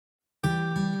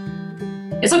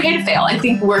It's okay to fail. I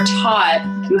think we're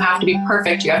taught you have to be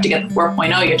perfect. You have to get the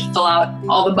 4.0. You have to fill out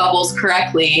all the bubbles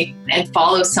correctly and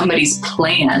follow somebody's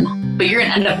plan. But you're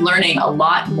going to end up learning a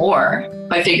lot more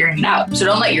by figuring it out. So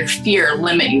don't let your fear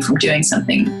limit you from doing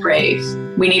something brave.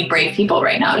 We need brave people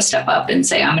right now to step up and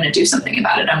say, I'm going to do something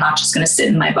about it. I'm not just going to sit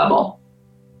in my bubble.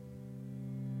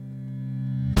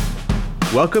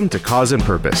 Welcome to Cause and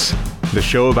Purpose, the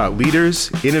show about leaders,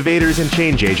 innovators, and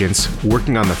change agents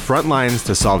working on the front lines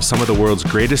to solve some of the world's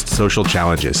greatest social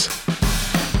challenges.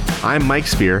 I'm Mike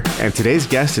Spear, and today's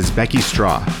guest is Becky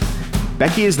Straw.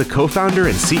 Becky is the co-founder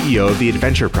and CEO of the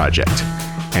Adventure Project,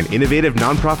 an innovative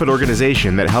nonprofit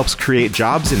organization that helps create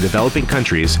jobs in developing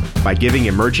countries by giving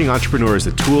emerging entrepreneurs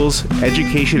the tools,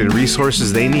 education, and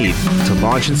resources they need to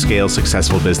launch and scale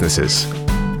successful businesses.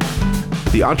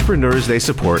 The entrepreneurs they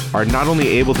support are not only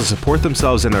able to support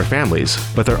themselves and their families,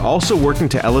 but they're also working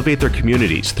to elevate their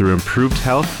communities through improved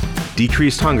health,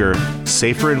 decreased hunger,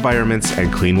 safer environments,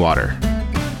 and clean water.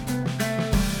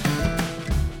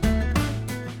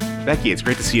 Becky, it's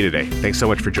great to see you today. Thanks so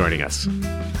much for joining us.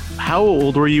 How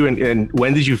old were you and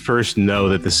when did you first know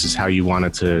that this is how you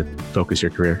wanted to focus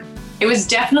your career? It was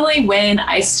definitely when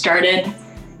I started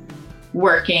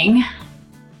working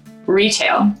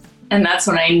retail. And that's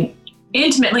when I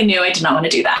intimately knew I did not want to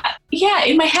do that. Yeah,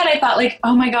 in my head, I thought like,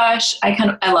 oh my gosh,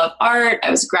 I love art.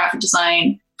 I was a graphic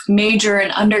design major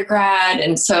in undergrad.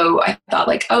 And so I thought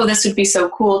like, oh, this would be so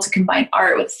cool to combine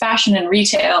art with fashion and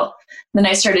retail. Then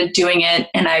I started doing it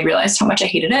and I realized how much I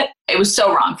hated it. It was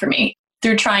so wrong for me.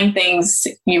 Through trying things,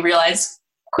 you realize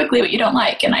quickly what you don't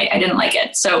like. And I didn't like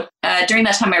it. So during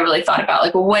that time, I really thought about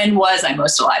like, when was I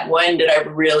most alive? When did I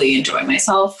really enjoy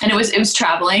myself? And it was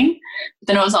traveling. But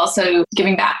then it was also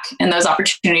giving back and those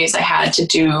opportunities I had to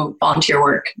do volunteer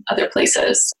work other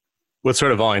places. What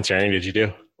sort of volunteering did you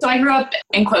do? So I grew up,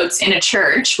 in quotes, in a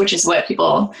church, which is what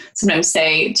people sometimes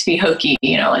say to be hokey,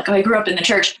 like, oh, I grew up in the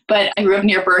church. But I grew up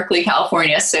near Berkeley,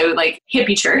 California. So like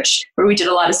hippie church, where we did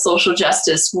a lot of social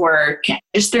justice work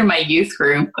just through my youth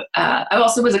group. I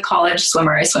also was a college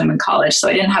swimmer. I swam in college, so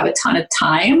I didn't have a ton of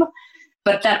time.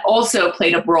 But that also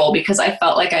played a role because I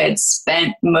felt like I had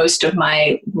spent most of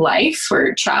my life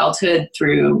or childhood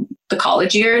through the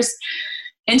college years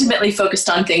intimately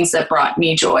focused on things that brought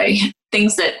me joy.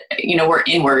 Things that, were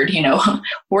inward,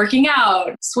 working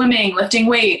out, swimming, lifting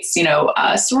weights,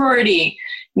 sorority,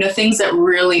 things that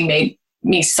really made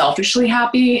me selfishly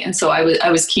happy. And so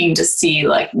I was keen to see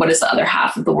like, what does the other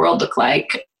half of the world look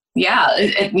like? Yeah.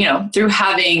 Through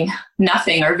having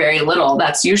nothing or very little,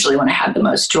 that's usually when I had the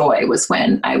most joy, was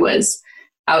when I was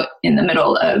out in the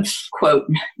middle of, quote,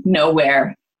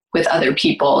 nowhere with other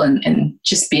people and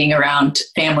just being around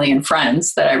family and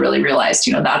friends, that I really realized,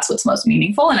 that's what's most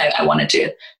meaningful. And I wanted to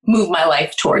move my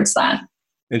life towards that.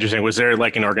 Interesting. Was there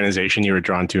like an organization you were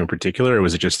drawn to in particular, or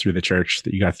was it just through the church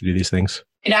that you got to do these things?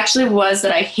 It actually was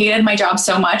that I hated my job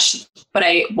so much, but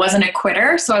I wasn't a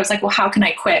quitter. So I was like, well, how can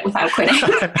I quit without quitting?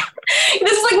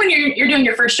 This is like when you're doing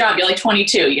your first job, you're like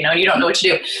 22, you don't know what to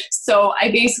do. So I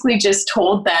basically just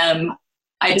told them,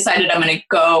 I decided I'm going to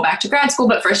go back to grad school,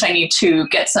 but first I need to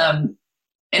get some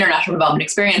international development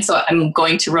experience. So I'm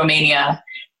going to Romania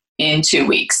in 2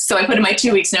 weeks. So I put in my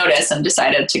 2 weeks notice and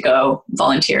decided to go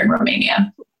volunteer in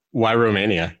Romania. Why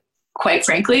Romania? Quite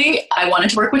frankly, I wanted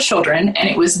to work with children, and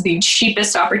it was the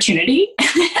cheapest opportunity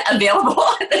available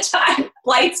at the time.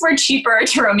 Flights were cheaper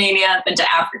to Romania than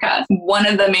to Africa. One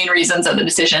of the main reasons of the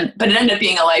decision, but it ended up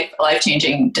being a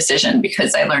life-changing decision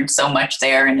because I learned so much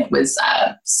there, and it was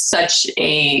such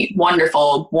a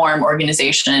wonderful, warm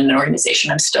organization, an organization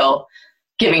I'm still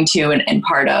giving to and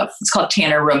part of. It's called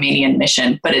Tanner Romanian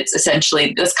Mission, but it's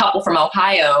essentially this couple from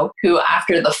Ohio who,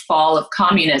 after the fall of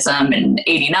communism in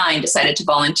 '89, decided to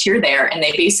volunteer there, and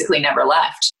they basically never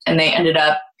left. And they ended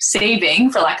up saving,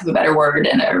 for lack of a better word,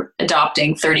 and are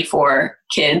adopting 34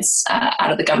 kids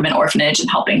out of the government orphanage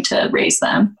and helping to raise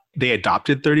them. They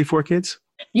adopted 34 kids?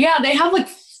 Yeah, they have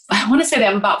I want to say they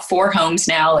have about 4 homes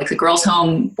now, like the girls'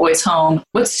 home, boys' home.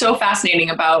 What's so fascinating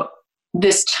about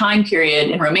this time period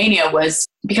in Romania was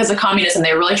because of communism,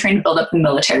 they were really trying to build up the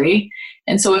military.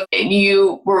 And so if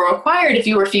you were required, if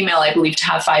you were female, I believe, to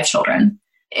have 5 children.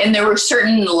 And there were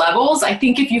certain levels. I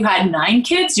think if you had 9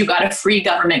 kids, you got a free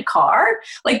government car.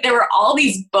 Like there were all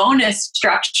these bonus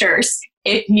structures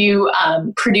if you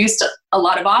produced a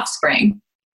lot of offspring.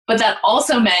 But that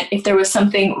also meant if there was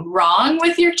something wrong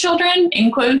with your children, in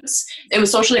quotes, it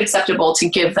was socially acceptable to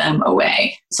give them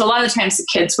away. So a lot of the times the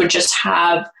kids would just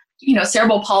have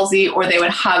cerebral palsy, or they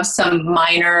would have some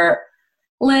minor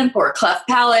limp or cleft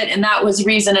palate. And that was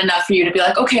reason enough for you to be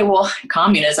like, okay, well,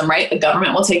 communism, right? The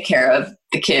government will take care of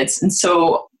the kids. And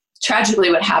so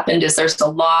tragically what happened is there's a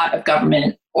lot of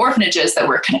government orphanages that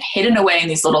were kind of hidden away in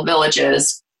these little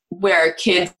villages where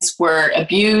kids were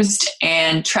abused,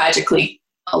 and tragically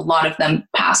a lot of them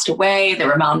passed away. They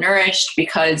were malnourished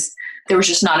because there was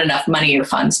just not enough money or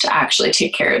funds to actually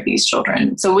take care of these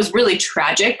children. So it was really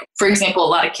tragic. For example, a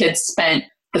lot of kids spent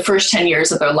the first 10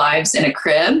 years of their lives in a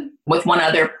crib with one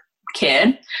other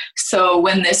kid. So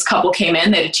when this couple came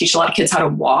in, they had to teach a lot of kids how to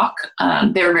walk.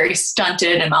 They were very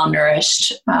stunted and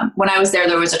malnourished. When I was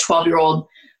there was a 12-year-old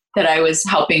that I was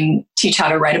helping teach how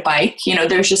to ride a bike.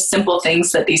 There's just simple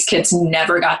things that these kids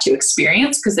never got to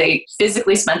experience because they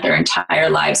physically spent their entire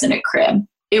lives in a crib.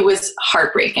 It was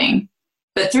heartbreaking.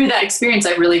 But through that experience,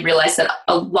 I really realized that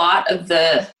a lot of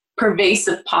the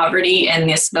pervasive poverty in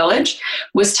this village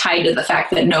was tied to the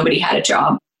fact that nobody had a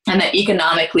job and that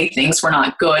economically things were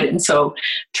not good. And so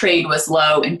trade was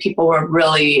low and people were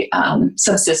really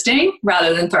subsisting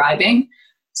rather than thriving.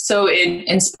 So it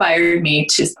inspired me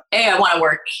to, A, I want to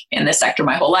work in this sector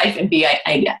my whole life, and B,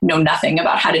 I know nothing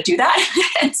about how to do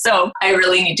that. And so I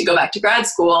really need to go back to grad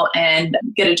school and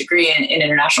get a degree in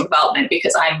international development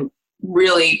because I'm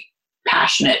really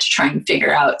passionate to try and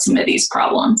figure out some of these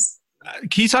problems.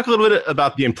 Can you talk a little bit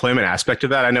about the employment aspect of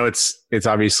that? I know it's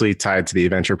obviously tied to the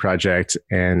Adventure Project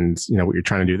and what you're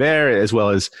trying to do there, as well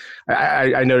as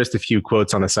I noticed a few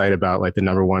quotes on the site about like the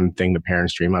number one thing the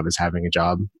parents dream of is having a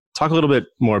job. Talk a little bit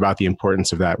more about the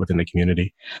importance of that within the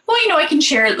community. Well, I can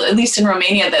share, at least in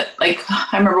Romania, that I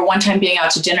remember one time being out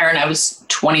to dinner and I was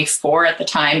 24 at the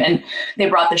time, and they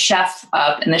brought the chef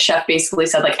up, and the chef basically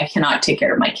said, I cannot take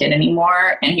care of my kid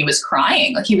anymore. And he was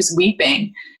crying, he was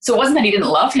weeping. So it wasn't that he didn't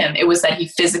love him. It was that he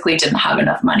physically didn't have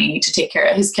enough money to take care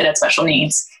of his kid. Had special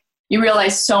needs. You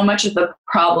realize so much of the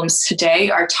problems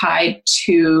today are tied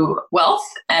to wealth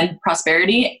and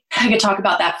prosperity. I could talk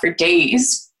about that for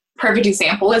days. Perfect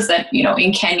example is that,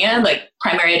 in Kenya,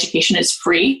 primary education is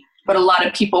free, but a lot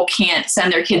of people can't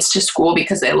send their kids to school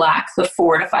because they lack the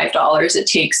 $4 to $5 it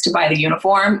takes to buy the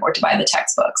uniform or to buy the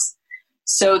textbooks.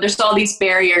 So there's all these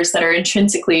barriers that are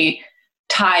intrinsically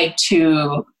tied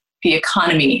to the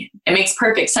economy. It makes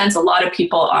perfect sense. A lot of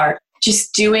people are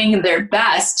just doing their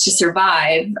best to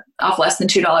survive off less than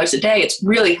 $2 a day. It's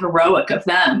really heroic of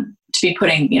them to be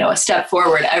putting, a step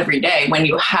forward every day when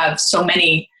you have so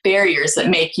many barriers that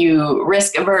make you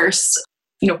risk averse.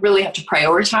 Really have to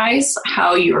prioritize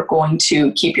how you are going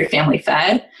to keep your family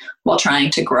fed while trying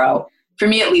to grow. For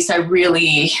me, at least, I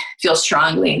really feel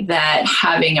strongly that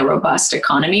having a robust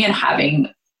economy and having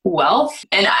wealth,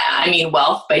 and I mean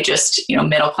wealth by just,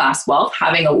 middle-class wealth,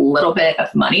 having a little bit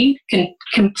of money can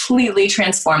completely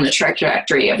transform the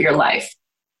trajectory of your life.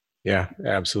 Yeah,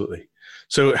 absolutely.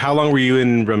 So how long were you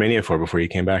in Romania for before you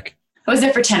came back? I was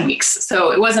there for 10 weeks.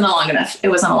 So it wasn't a long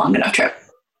enough trip.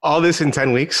 All this in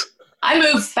 10 weeks? I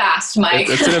moved fast, Mike.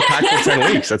 That's an impactful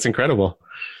 10 weeks. That's incredible.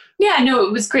 Yeah, no,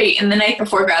 it was great. And the night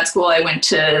before grad school, I went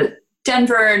to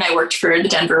Denver and I worked for the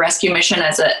Denver Rescue Mission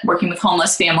working with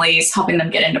homeless families, helping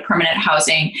them get into permanent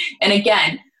housing. And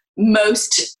again,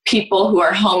 most people who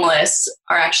are homeless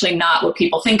are actually not what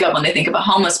people think of when they think of a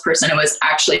homeless person. It was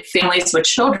actually families with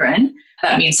children.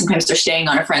 That means sometimes they're staying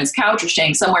on a friend's couch or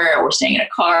staying somewhere or staying in a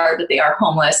car, but they are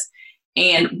homeless.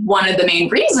 And one of the main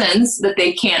reasons that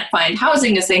they can't find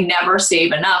housing is they never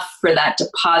save enough for that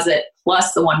deposit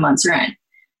plus the 1 month's rent.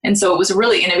 And so it was a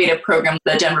really innovative program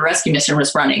the Denver Rescue Mission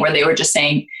was running, where they were just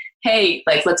saying, hey,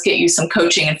 let's get you some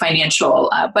coaching and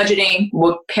financial budgeting.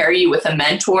 We'll pair you with a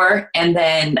mentor, and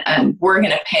then we're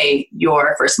going to pay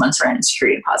your first month's rent and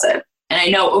security deposit. And I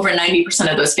know over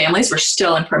 90% of those families were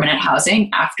still in permanent housing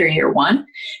after year one.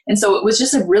 And so it was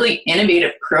just a really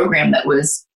innovative program that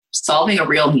was solving a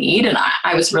real need. And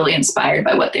I was really inspired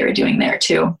by what they were doing there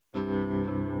too.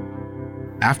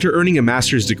 After earning a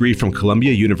master's degree from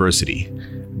Columbia University,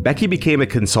 Becky became a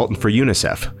consultant for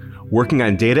UNICEF, working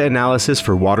on data analysis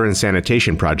for water and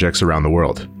sanitation projects around the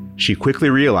world. She quickly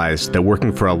realized that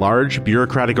working for a large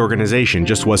bureaucratic organization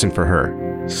just wasn't for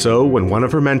her. So when one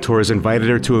of her mentors invited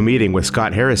her to a meeting with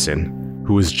Scott Harrison,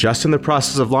 who was just in the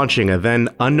process of launching a then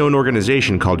unknown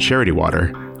organization called Charity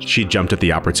Water, she jumped at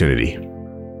the opportunity.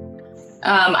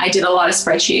 I did a lot of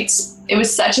spreadsheets. It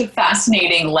was such a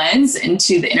fascinating lens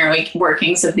into the inner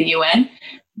workings of the UN.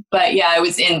 But yeah, I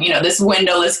was in, this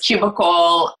windowless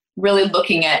cubicle, really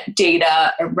looking at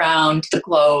data around the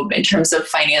globe in terms of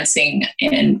financing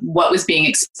and what was being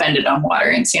expended on water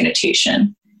and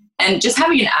sanitation. And just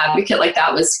having an advocate like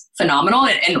that was phenomenal.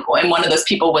 And one of those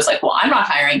people was like, well, I'm not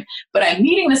hiring, but I'm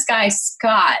meeting this guy,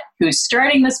 Scott, who's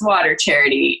starting this water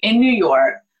charity in New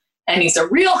York. And he's a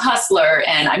real hustler.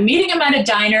 And I'm meeting him at a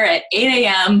diner at 8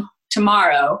 a.m.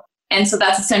 tomorrow. And so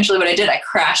that's essentially what I did. I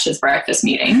crashed his breakfast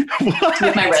meeting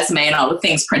with my resume and all the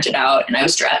things printed out. And I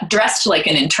was dressed like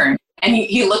an intern. And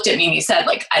he looked at me and he said,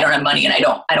 like, I don't have money and I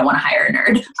don't want to hire a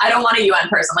nerd. I don't want a UN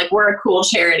person. Like, we're a cool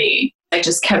charity. I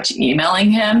just kept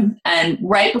emailing him. And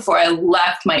right before I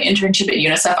left my internship at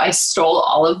UNICEF, I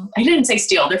stole I didn't say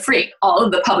steal, they're free. All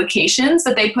of the publications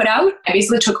that they put out, I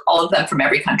basically took all of them from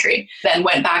every country. Then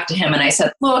went back to him and I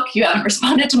said, look, you haven't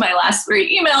responded to my last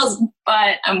 3 emails,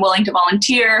 but I'm willing to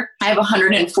volunteer. I have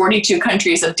 142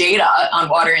 countries of data on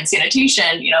water and sanitation.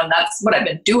 And that's what I've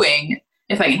been doing.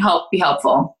 If I can be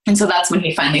helpful. And so that's when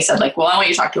he finally said, like, well, I want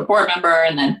you to talk to a board member.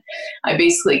 And then I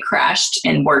basically crashed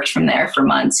and worked from there for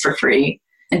months for free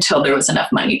until there was enough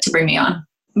money to bring me on.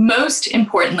 Most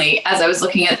importantly, as I was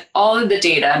looking at all of the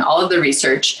data and all of the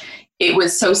research, it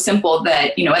was so simple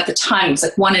that, at the time, it was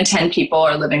like 1 in 10 people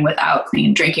are living without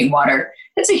clean drinking water.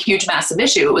 It's a huge, massive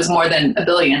issue. It was more than 1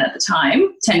 billion at the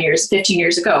time, 10 years, 15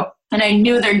 years ago. And I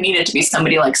knew there needed to be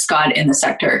somebody like Scott in the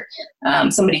sector,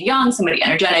 somebody young, somebody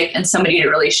energetic, and somebody to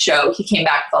really show. He came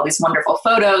back with all these wonderful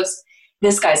photos.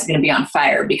 This guy's going to be on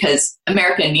fire because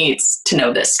America needs to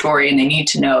know this story, and they need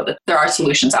to know that there are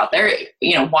solutions out there.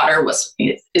 Water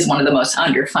is one of the most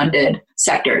underfunded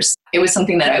sectors. It was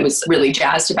something that I was really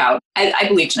jazzed about. I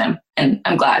believed in him, and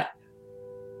I'm glad.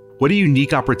 What a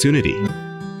unique opportunity.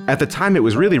 At the time, it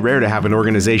was really rare to have an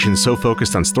organization so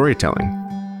focused on storytelling.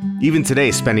 Even today,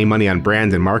 spending money on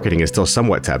brand and marketing is still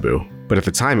somewhat taboo, but at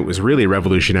the time, it was really a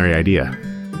revolutionary idea.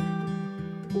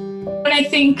 And I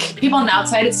think people on the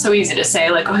outside, it's so easy to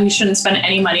say, like, oh, you shouldn't spend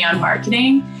any money on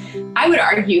marketing. I would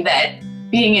argue that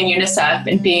being in UNICEF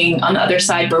and being on the other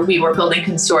side where we were building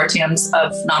consortiums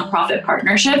of nonprofit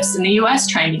partnerships in the US,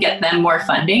 trying to get them more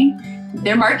funding,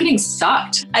 their marketing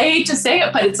sucked. I hate to say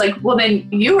it, but it's like, well, then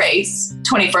you raise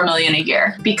 $24 million a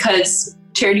year because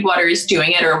Charity Water is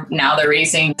doing it, or now they're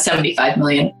raising $75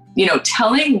 million.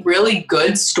 Telling really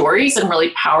good stories and really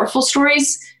powerful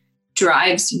stories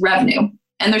drives revenue.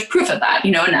 And there's proof of that,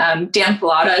 and Dan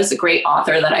Pallotta is a great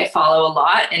author that I follow a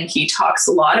lot. And he talks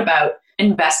a lot about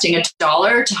investing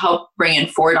 $1 to help bring in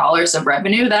 $4 of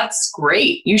revenue. That's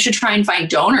great. You should try and find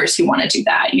donors who want to do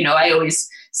that. I always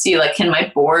see, like, can my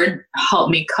board help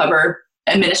me cover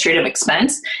administrative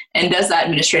expense? And does that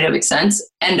administrative expense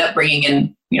end up bringing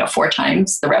in 4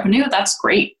 times the revenue? That's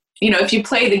great. If you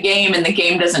play the game and the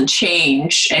game doesn't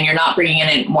change and you're not bringing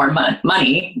in more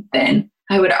money, then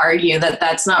I would argue that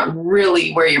that's not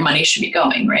really where your money should be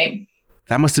going, right?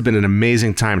 That must have been an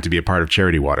amazing time to be a part of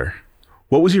Charity Water.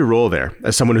 What was your role there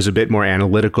as someone who's a bit more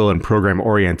analytical and program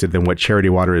oriented than what Charity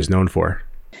Water is known for?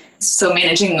 So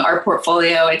managing our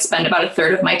portfolio, I'd spend about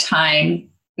 1/3 of my time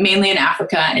mainly in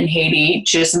Africa and Haiti,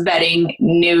 just vetting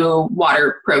new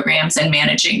water programs and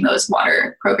managing those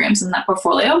water programs in that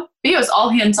portfolio. But it was all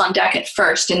hands on deck at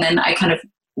first. And then I kind of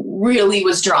really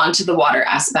was drawn to the water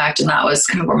aspect. And that was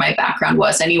kind of where my background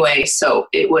was anyway. So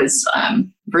it was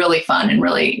really fun and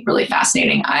really, really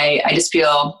fascinating. I just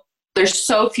feel there's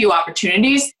so few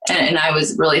opportunities. And I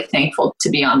was really thankful to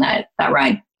be on that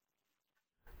ride.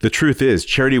 The truth is,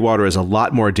 Charity Water is a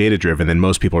lot more data-driven than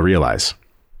most people realize.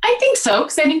 I think so,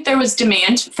 because I think there was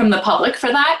demand from the public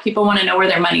for that. People want to know where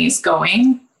their money is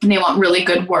going, and they want really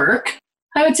good work.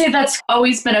 I would say that's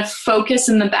always been a focus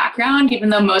in the background, even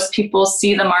though most people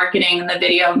see the marketing and the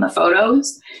video and the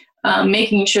photos.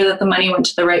 Making sure that the money went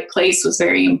to the right place was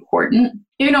very important.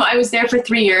 I was there for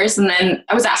 3 years, and then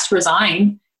I was asked to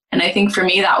resign. And I think for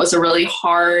me, that was a really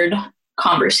hard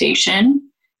conversation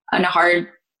and a hard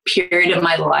period of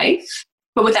my life.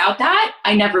 But without that,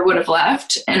 I never would have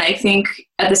left. And I think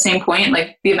at the same point,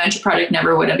 like, the Adventure Project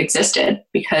never would have existed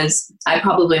because I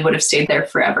probably would have stayed there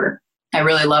forever. I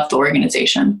really loved the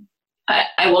organization.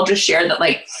 I will just share that,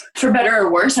 like, for better or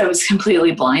worse, I was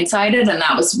completely blindsided, and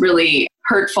that was really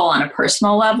hurtful on a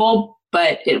personal level.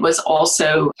 But it was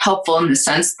also helpful in the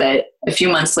sense that a few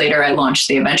months later, I launched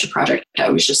the Adventure Project. I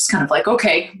was just kind of like,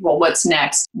 okay, well, what's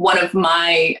next? One of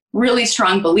my really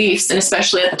strong beliefs, and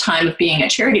especially at the time of being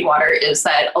at Charity Water, is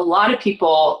that a lot of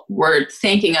people were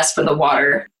thanking us for the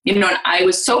water. And I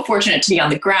was so fortunate to be on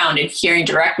the ground and hearing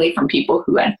directly from people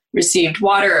who had received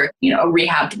water,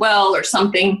 rehabbed well or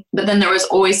something. But then there was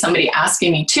always somebody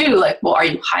asking me too, like, well, are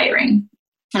you hiring?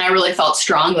 And I really felt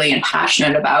strongly and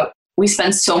passionate about, we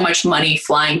spend so much money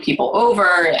flying people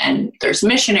over, and there's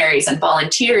missionaries and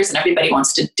volunteers, and everybody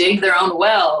wants to dig their own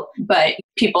well. But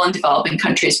people in developing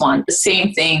countries want the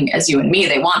same thing as you and me.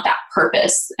 They want that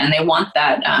purpose, and they want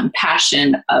that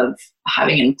passion of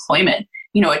having employment.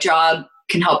 A job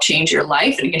can help change your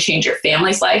life, and it can change your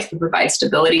family's life and provide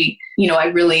stability. I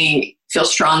really feel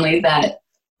strongly that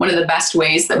one of the best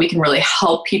ways that we can really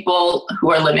help people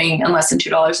who are living on less than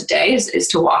 $2 a day is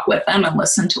to walk with them and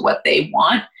listen to what they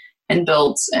want and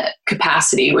build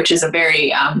capacity, which is a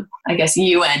very,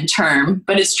 UN term,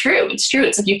 but it's true. It's true.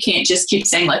 It's like, you can't just keep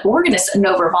saying like, well, we're going to send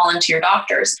over volunteer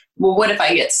doctors. Well, what if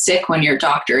I get sick when your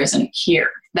doctor isn't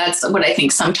here? That's what I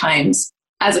think sometimes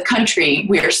as a country,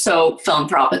 we are so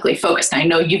philanthropically focused. And I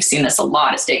know you've seen this a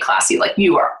lot at Stay Classy, like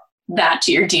you are. That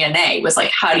to your DNA was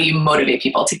like, how do you motivate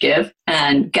people to give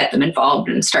and get them involved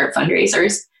and start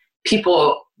fundraisers?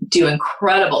 People do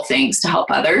incredible things to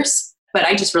help others. But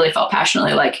I just really felt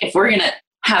passionately like, if we're going to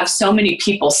have so many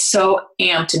people so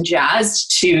amped and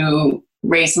jazzed to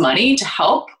raise money to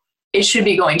help, it should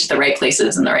be going to the right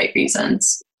places and the right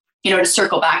reasons. To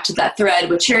circle back to that thread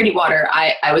with Charity Water,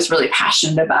 I was really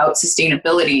passionate about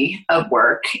sustainability of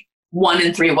work. 1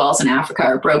 in 3 wells in Africa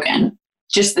are broken.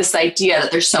 Just this idea that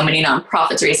there's so many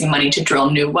nonprofits raising money to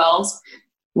drill new wells,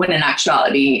 when in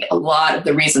actuality, a lot of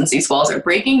the reasons these wells are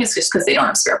breaking is just because they don't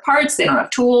have spare parts, they don't have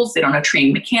tools, they don't have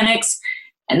trained mechanics.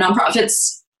 And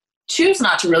nonprofits choose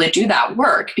not to really do that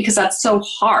work because that's so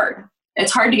hard.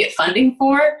 It's hard to get funding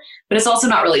for, but it's also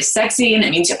not really sexy. And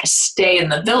it means you have to stay in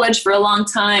the village for a long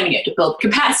time and you have to build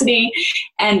capacity.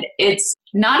 And it's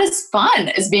not as fun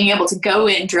as being able to go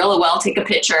in, drill a well, take a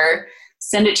picture,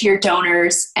 send it to your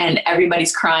donors, and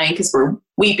everybody's crying because we're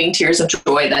weeping tears of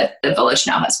joy that the village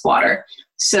now has water.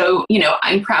 So,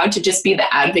 I'm proud to just be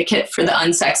the advocate for the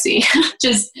unsexy,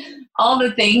 just all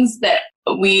the things that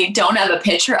we don't have a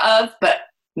picture of, but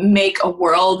make a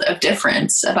world of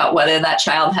difference about whether that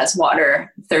child has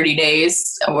water 30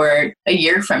 days or a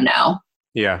year from now.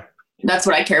 Yeah. That's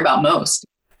what I care about most.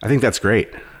 I think that's great.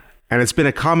 And it's been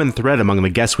a common thread among the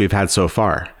guests we've had so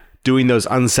far, doing those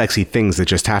unsexy things that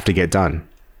just have to get done.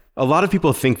 A lot of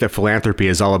people think that philanthropy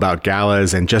is all about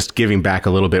galas and just giving back a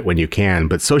little bit when you can,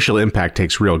 but social impact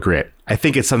takes real grit. I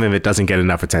think it's something that doesn't get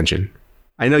enough attention.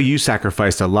 I know you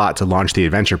sacrificed a lot to launch the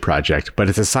Adventure Project, but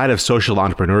it's a side of social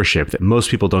entrepreneurship that most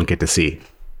people don't get to see.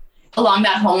 Along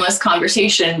that homeless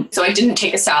conversation, so I didn't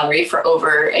take a salary for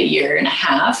over a year and a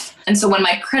half. And so when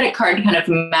my credit card kind of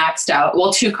maxed out,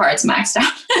 2 cards maxed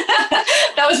out,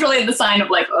 that was really the sign of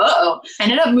like, I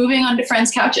ended up moving onto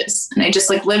friends' couches. And I just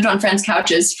lived on friends'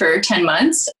 couches for 10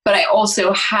 months. But I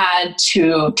also had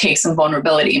to take some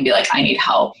vulnerability and be like, I need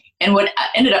help. And what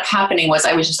ended up happening was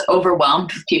I was just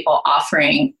overwhelmed with people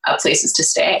offering places to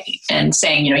stay and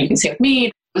saying, you can stay with me.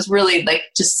 It was really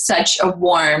just such a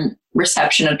warm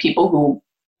reception of people who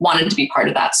wanted to be part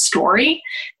of that story.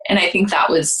 And I think that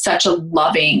was such a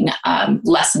loving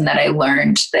lesson that I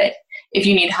learned, that if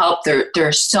you need help, there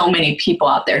are so many people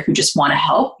out there who just want to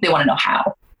help. They want to know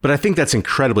how. But I think that's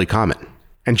incredibly common.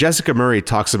 And Jessica Murray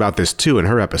talks about this too in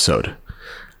her episode.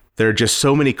 There are just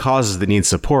so many causes that need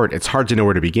support, it's hard to know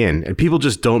where to begin, and people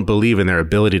just don't believe in their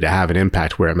ability to have an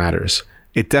impact where it matters.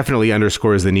 It definitely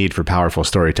underscores the need for powerful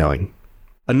storytelling.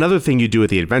 Another thing you do at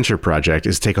the Adventure Project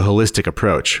is take a holistic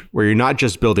approach, where you're not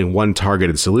just building one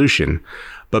targeted solution,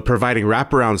 but providing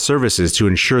wraparound services to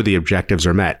ensure the objectives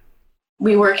are met.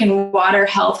 We work in water,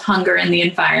 health, hunger, and the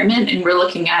environment, and we're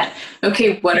looking at,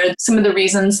 what are some of the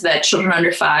reasons that children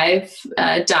under 5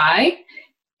 die?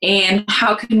 And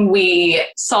how can we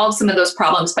solve some of those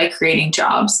problems by creating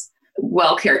jobs?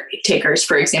 Well caretakers,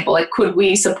 for example, could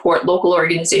we support local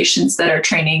organizations that are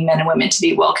training men and women to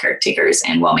be well caretakers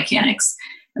and well mechanics?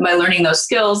 And by learning those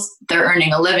skills, they're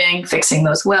earning a living, fixing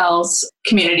those wells.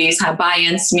 Communities have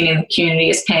buy-ins, meaning the community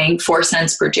is paying 4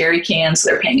 cents per jerry can, so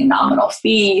they're paying a nominal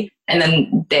fee. And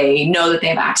then they know that they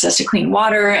have access to clean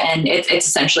water, and it's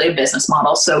essentially a business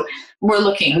model. So we're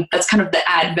looking, that's kind of the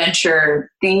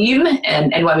adventure theme,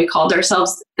 and why we called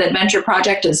ourselves the Adventure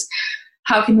Project is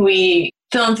how can we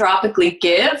philanthropically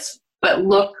give, but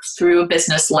look through a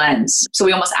business lens. So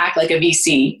we almost act like a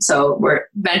VC. So we're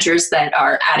ventures that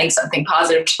are adding something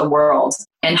positive to the world.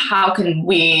 And how can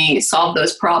we solve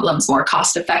those problems more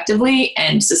cost effectively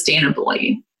and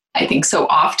sustainably? I think so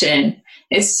often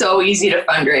it's so easy to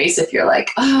fundraise if you're like,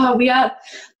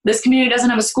 this community doesn't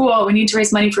have a school. We need to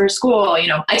raise money for a school.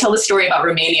 I tell the story about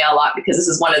Romania a lot because this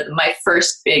is one of my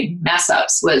first big mess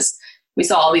ups was we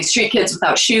saw all these street kids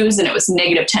without shoes and it was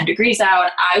negative 10 degrees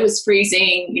out. I was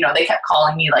freezing. They kept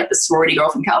calling me the sorority girl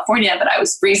from California, but I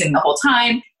was freezing the whole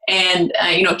time. And,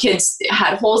 kids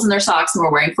had holes in their socks and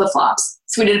were wearing flip-flops.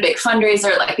 So we did a big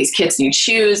fundraiser, these kids need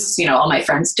shoes. All my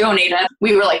friends donated.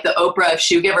 We were the Oprah of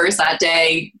shoe givers that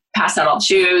day, passed out all the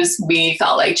shoes. We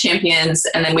felt like champions.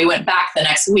 And then we went back the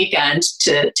next weekend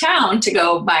to town to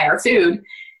go buy our food.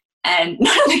 And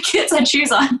none of the kids had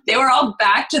shoes on. They were all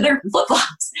back to their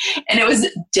flip-flops. And it was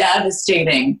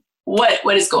devastating.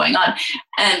 What is going on?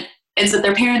 And it's that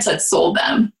their parents had sold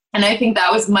them. And I think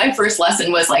that was my first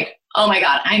lesson was like, oh my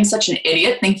God, I'm such an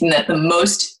idiot thinking that the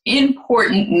most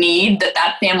important need that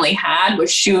that family had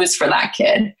was shoes for that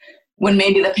kid, when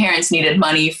maybe the parents needed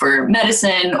money for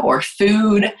medicine or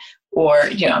food or,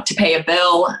 to pay a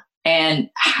bill. And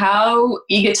how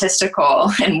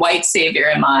egotistical and white savior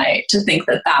am I to think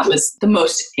that that was the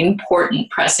most important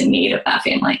pressing need of that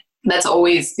family? That's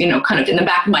always, kind of in the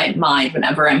back of my mind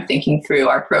whenever I'm thinking through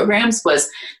our programs was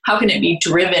how can it be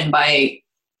driven by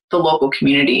the local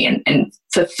community and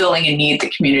fulfilling a need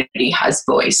the community has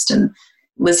voiced and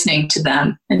listening to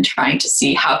them and trying to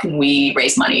see how can we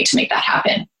raise money to make that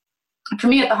happen. For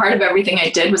me, at the heart of everything I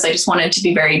did was I just wanted to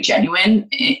be very genuine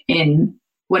in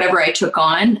whatever I took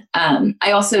on.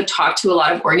 I also talked to a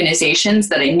lot of organizations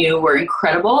that I knew were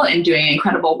incredible and doing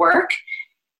incredible work.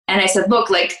 And I said, look,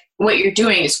 like what you're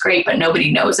doing is great, but nobody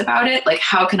knows about it. Like,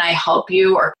 how can I help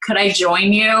you? Or could I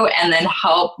join you and then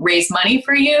help raise money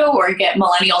for you or get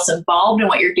millennials involved in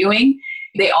what you're doing?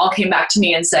 They all came back to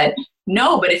me and said,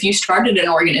 no, but if you started an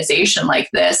organization like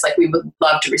this, like we would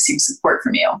love to receive support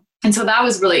from you. And so that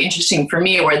was really interesting for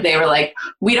me, where they were like,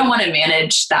 we don't want to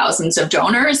manage thousands of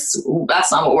donors.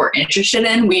 That's not what we're interested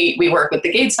in. We work with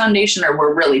the Gates Foundation, or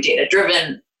we're really data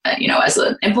driven, as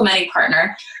an implementing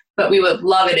partner, but we would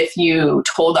love it if you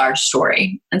told our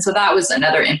story. And so that was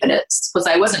another impetus, was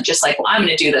I wasn't just like, well, I'm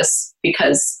going to do this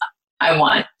because I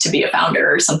want to be a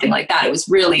founder or something like that. It was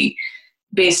really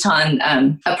based on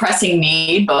a pressing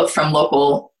need, both from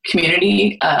local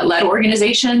community-led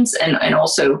organizations and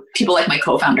also people like my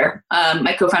co-founder.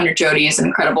 My co-founder, Jody, is an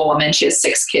incredible woman. She has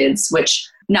 6 kids, which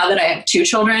now that I have 2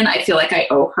 children, I feel like I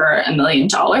owe her $1 million.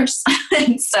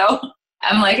 And so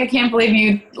I'm like, I can't believe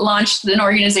you launched an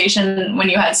organization when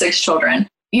you had 6 children.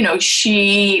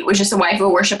 She was just a wife of a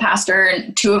worship pastor,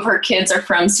 and 2 of her kids are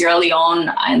from Sierra Leone.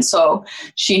 And so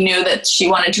she knew that she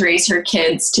wanted to raise her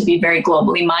kids to be very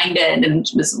globally minded and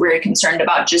was very concerned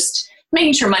about just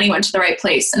making sure money went to the right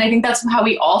place. And I think that's how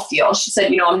we all feel. She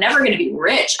said, I'm never going to be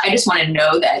rich. I just want to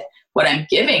know that what I'm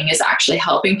giving is actually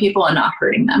helping people and not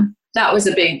hurting them. That was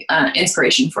a big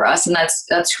inspiration for us. And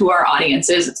that's who our audience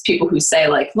is. It's people who say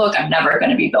like, look, I'm never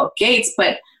going to be Bill Gates,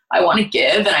 but I want to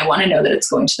give and I want to know that it's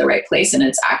going to the right place. And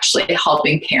it's actually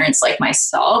helping parents like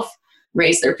myself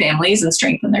raise their families and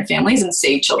strengthen their families and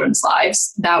save children's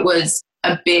lives. That was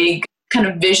a big kind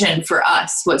of vision for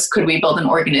us, was could we build an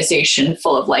organization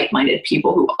full of like-minded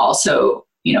people who also,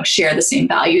 share the same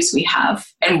values we have.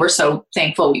 And we're so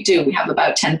thankful we do. We have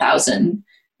about 10,000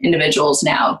 individuals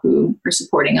now who are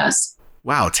supporting us.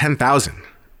 Wow, 10,000.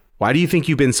 Why do you think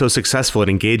you've been so successful at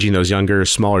engaging those younger,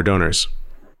 smaller donors?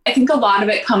 I think a lot of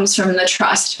it comes from the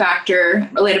trust factor,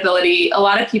 relatability. A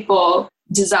lot of people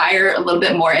desire a little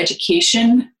bit more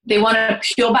education. They want to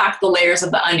peel back the layers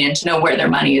of the onion to know where their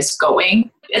money is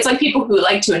going. It's like people who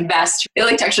like to invest. They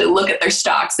like to actually look at their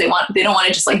stocks. They don't want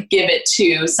to just like give it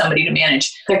to somebody to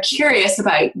manage. They're curious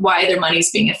about why their money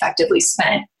is being effectively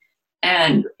spent.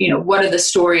 And, what are the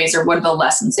stories or what are the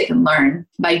lessons they can learn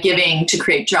by giving to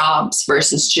create jobs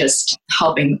versus just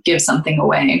helping give something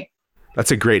away.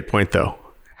 That's a great point, though.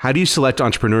 How do you select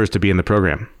entrepreneurs to be in the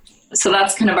program? So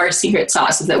that's kind of our secret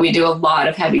sauce, is that we do a lot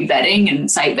of heavy vetting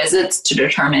and site visits to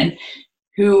determine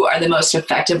who are the most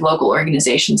effective local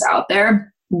organizations out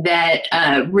there that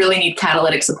really need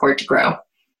catalytic support to grow.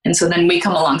 And so then we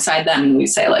come alongside them and we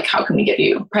say, like, how can we give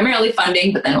you primarily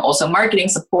funding, but then also marketing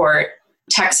support,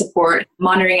 tech support,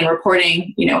 monitoring and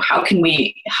reporting? How can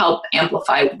we help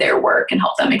amplify their work and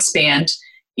help them expand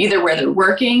either where they're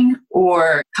working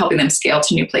or helping them scale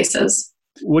to new places?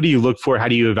 What do you look for? How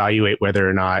do you evaluate whether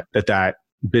or not that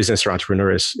business or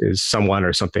entrepreneur is someone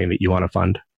or something that you want to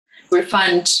fund? We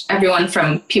fund everyone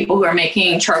from people who are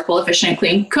making charcoal efficient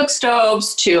clean cook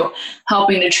stoves to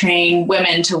helping to train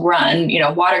women to run,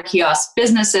 water kiosk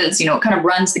businesses. It kind of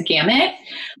runs the gamut.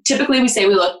 Typically we say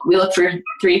we look for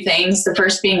 3 things. The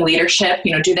first being leadership.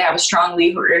 Do they have a strong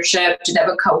leadership? Do they have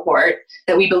a cohort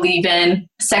that we believe in?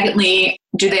 Secondly,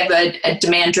 do they have a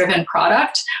demand-driven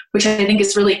product, which I think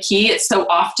is really key. It's so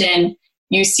often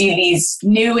you see these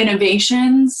new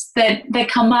innovations that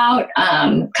come out,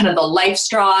 kind of the life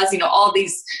straws, all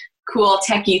these cool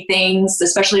techie things,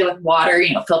 especially with water,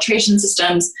 filtration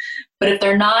systems. But if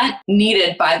they're not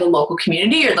needed by the local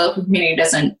community or the local community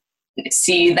doesn't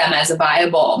see them as a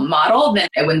viable model, then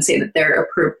I wouldn't say that they're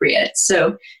appropriate.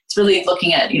 So it's really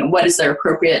looking at, what is their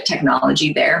appropriate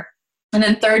technology there. And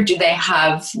then third, do they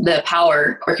have the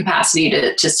power or capacity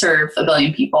to serve 1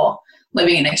 billion people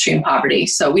living in extreme poverty?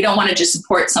 So we don't want to just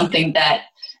support something that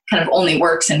kind of only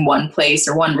works in one place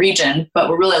or one region, but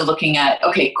we're really looking at,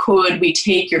 okay, could we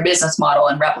take your business model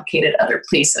and replicate it other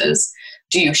places?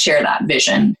 Do you share that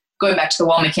vision? going back to the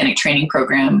well mechanic training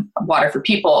program, Water for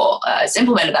People has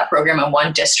implemented that program in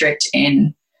one district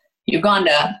in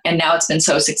Uganda. And now it's been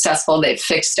so successful. They've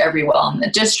fixed every well in the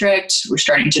district. We're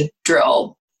starting to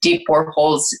drill deep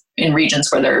boreholes in regions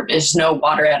where there is no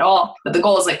water at all. But the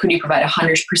goal is, like, could you provide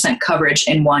 100% coverage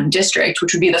in one district,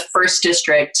 which would be the first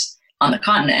district on the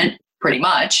continent, pretty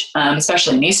much,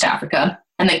 especially in East Africa.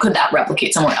 And then could that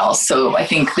replicate somewhere else? So I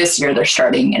think this year they're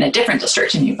starting in a different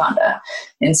district in Uganda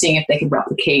and seeing if they can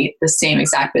replicate the same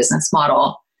exact business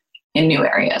model in new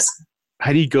areas.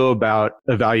 How do you go about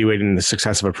evaluating the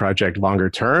success of a project longer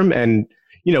term? And,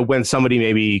 when somebody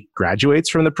maybe graduates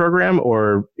from the program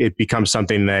or it becomes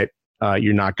something that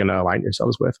you're not going to align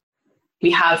yourselves with? We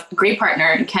have a great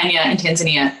partner in Kenya and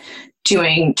Tanzania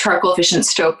doing charcoal efficient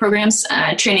stove programs,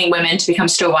 training women to become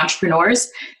stove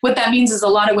entrepreneurs. What that means is a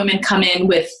lot of women come in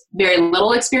with very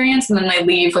little experience and then they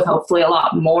leave with hopefully a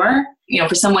lot more.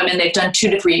 For some women, they've done 2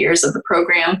 to 3 years of the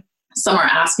program. Some are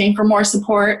asking for more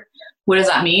support. What does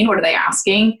that mean? What are they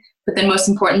asking? But then most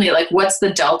importantly, like, what's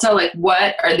the delta? Like,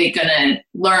 what are they going to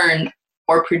learn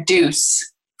or produce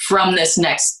from this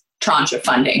next tranche of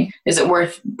funding? Is it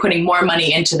worth putting more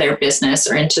money into their business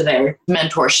or into their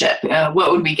mentorship?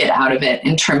 What would we get out of it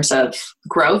in terms of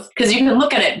growth? Because you can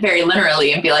look at it very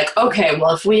linearly and be like, okay,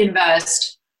 well, if we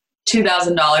invest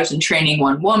 $2,000 in training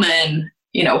one woman,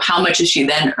 how much is she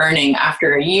then earning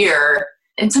after a year?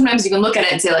 And sometimes you can look at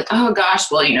it and say, like, oh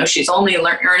gosh, well, she's only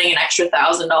earning an extra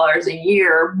 $1,000 a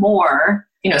year more.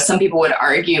 Some people would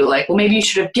argue, like, well, maybe you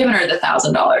should have given her the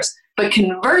 $1,000. But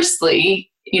conversely,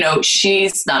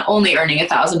 she's not only earning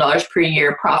 $1,000 per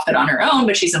year profit on her own,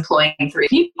 but she's employing 3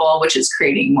 people, which is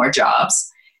creating more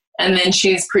jobs. And then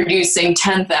she's producing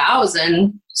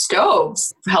 10,000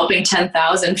 stoves, helping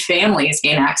 10,000 families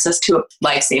gain access to a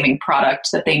life-saving product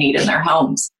that they need in their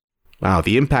homes. Wow,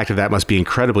 the impact of that must be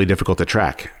incredibly difficult to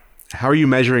track. How are you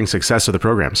measuring success of the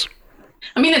programs?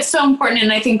 I mean, it's so important.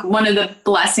 And I think one of the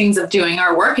blessings of doing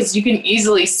our work is you can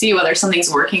easily see whether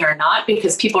something's working or not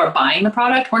because people are buying the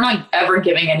product. We're not ever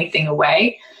giving anything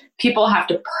away. People have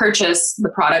to purchase the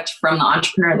product from the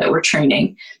entrepreneur that we're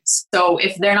training. So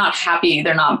if they're not happy,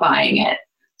 they're not buying it.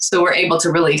 So we're able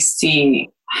to really see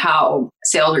how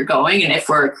sales are going and if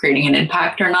we're creating an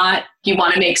impact or not. You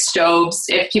want to make stoves.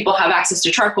 If people have access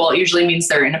to charcoal, it usually means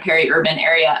they're in a peri-urban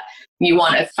area. You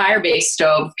want a fire-based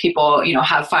stove, people,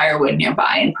 have firewood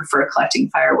nearby and prefer collecting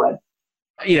firewood.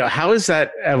 How has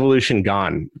that evolution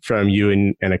gone from you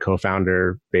and a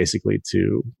co-founder basically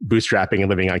to bootstrapping and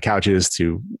living on couches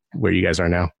to where you guys are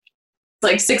now?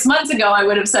 Like 6 months ago, I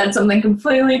would have said something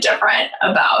completely different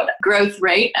about growth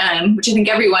rate, which I think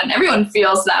everyone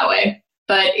feels that way.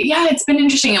 But yeah, it's been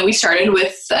interesting. And we started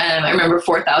with, I remember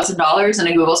 $4,000 in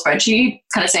a Google spreadsheet,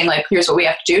 kind of saying, like, here's what we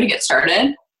have to do to get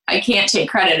started. I can't take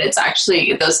credit. It's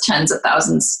actually those tens of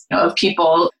thousands of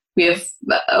people. We have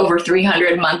over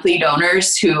 300 monthly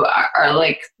donors who are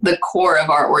like the core of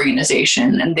our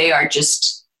organization. And they are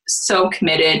just so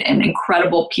committed and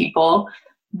incredible people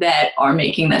that are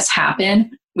making this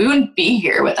happen. We wouldn't be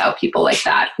here without people like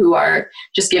that who are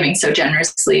just giving so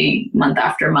generously month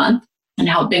after month and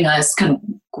helping us kind of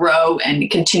grow and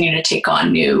continue to take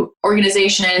on new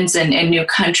organizations and new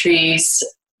countries.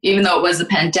 Even though it was a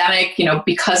pandemic,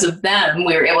 because of them,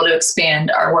 we were able to expand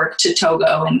our work to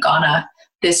Togo and Ghana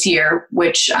this year,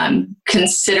 which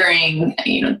considering,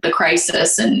 the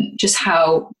crisis and just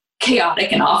how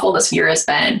chaotic and awful this year has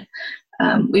been,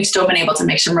 we've still been able to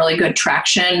make some really good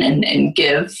traction and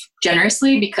give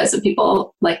generously because of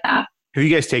people like that. Have you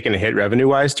guys taken a hit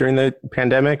revenue-wise during the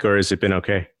pandemic, or has it been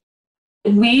okay?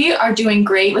 We are doing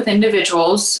great with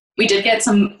individuals. We did get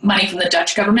some money from the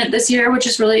Dutch government this year, which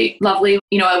is really lovely.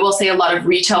 I will say a lot of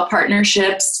retail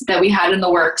partnerships that we had in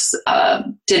the works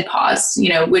did pause,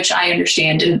 which I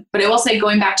understand. But I will say,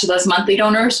 going back to those monthly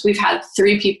donors, we've had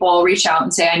 3 people reach out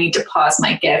and say, I need to pause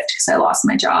my gift because I lost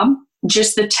my job.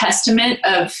 Just the testament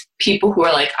of people who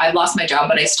are like, I've lost my job,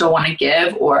 but I still want to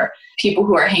give, or people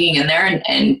who are hanging in there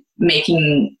and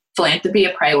making philanthropy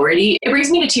a priority. It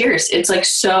brings me to tears. It's like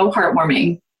so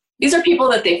heartwarming. These are people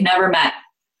that they've never met,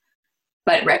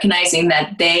 but recognizing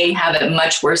that they have it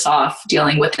much worse off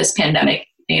dealing with this pandemic,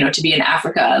 to be in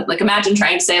Africa. Like, imagine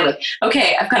trying to say, like,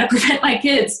 okay, I've got to prevent my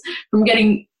kids from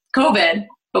getting COVID,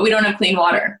 but we don't have clean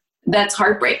water. That's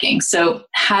heartbreaking. So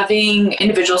having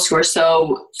individuals who are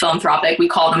so philanthropic, we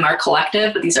call them our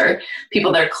collective, but these are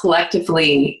people that are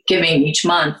collectively giving each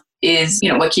month is,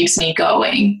 what keeps me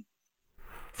going.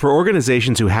 For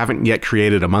organizations who haven't yet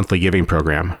created a monthly giving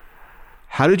program,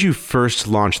 how did you first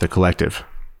launch the collective?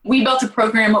 We built a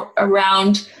program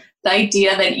around the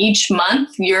idea that each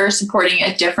month you're supporting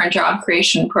a different job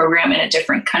creation program in a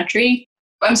different country.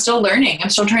 I'm still learning. I'm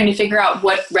still trying to figure out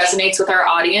what resonates with our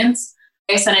audience.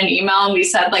 I sent an email and we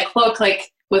said, like, look,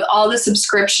 like with all the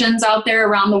subscriptions out there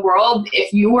around the world,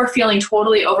 if you are feeling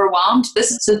totally overwhelmed,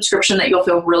 this is a subscription that you'll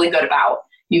feel really good about.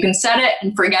 You can set it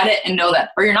and forget it and know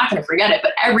that, or you're not going to forget it,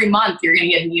 but every month you're going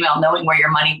to get an email knowing where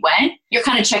your money went. You're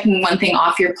kind of checking one thing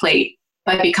off your plate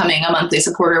by becoming a monthly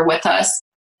supporter with us.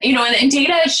 You know, and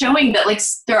data is showing that like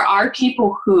there are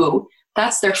people who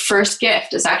that's their first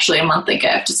gift is actually a monthly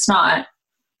gift. It's not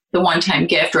the one-time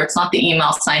gift or it's not the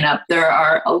email sign up. There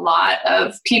are a lot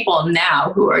of people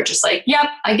now who are just like, yep,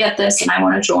 I get this and I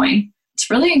want to join. It's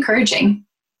really encouraging.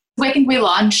 I think we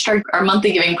launched our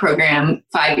monthly giving program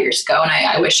 5 years ago, and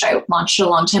I wish I launched it a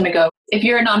long time ago. If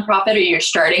you're a nonprofit or you're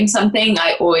starting something,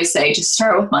 I always say just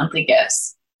start with monthly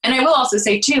gifts. And I will also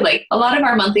say too, like a lot of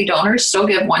our monthly donors still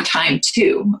give one time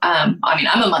too. I mean,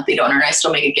 I'm a monthly donor and I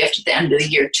still make a gift at the end of the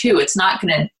year too. It's not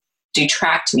going to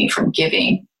detract me from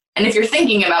giving. And if you're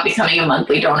thinking about becoming a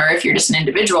monthly donor, if you're just an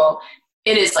individual,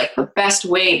 it is like the best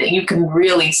way that you can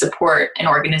really support an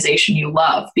organization you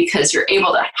love, because you're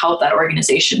able to help that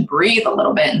organization breathe a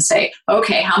little bit and say,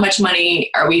 okay, how much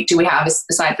money do we have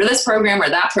aside for this program or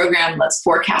that program? Let's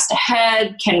forecast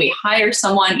ahead. Can we hire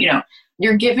someone? You know,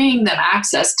 you're giving them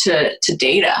access to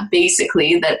data,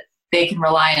 basically, that they can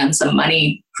rely on some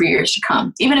money for years to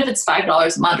come. Even if it's $5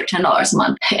 a month or $10 a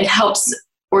month, it helps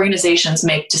organizations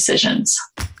make decisions.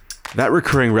 That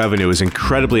recurring revenue is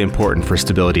incredibly important for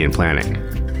stability and planning.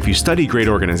 If you study great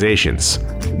organizations,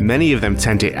 many of them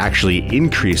tend to actually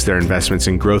increase their investments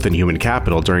in growth and human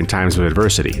capital during times of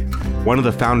adversity. One of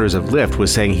the founders of Lyft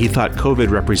was saying he thought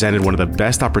COVID represented one of the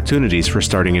best opportunities for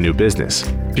starting a new business,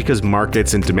 because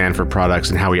markets and demand for products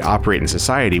and how we operate in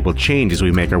society will change as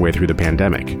we make our way through the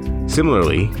pandemic.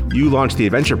 Similarly, you launched the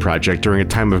Adventure Project during a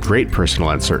time of great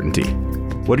personal uncertainty.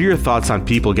 What are your thoughts on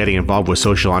people getting involved with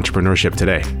social entrepreneurship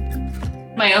today?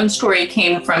 My own story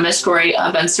came from a story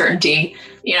of uncertainty.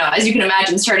 You know, as you can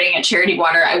imagine, starting at Charity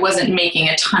Water, I wasn't making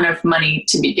a ton of money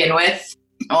to begin with.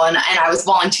 Well, and I was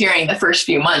volunteering the first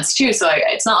few months too. So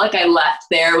it's not like I left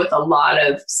there with a lot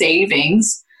of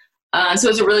savings. So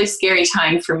it was a really scary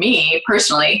time for me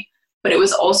personally, but it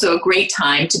was also a great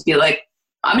time to be like,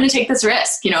 I'm going to take this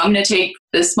risk. You know, I'm going to take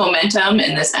this momentum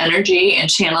and this energy and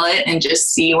channel it and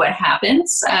just see what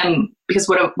happens. Because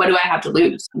what do I have to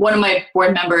lose? One of my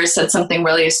board members said something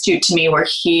really astute to me where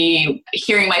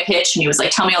hearing my pitch, and he was like,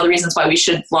 tell me all the reasons why we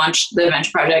should launch the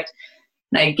Adventure Project.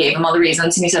 And I gave him all the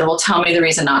reasons. And he said, well, tell me the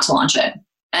reason not to launch it.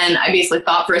 And I basically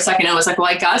thought for a second, I was like, well,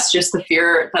 I guess just the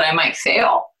fear that I might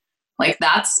fail. Like,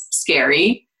 that's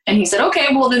scary. And he said, okay,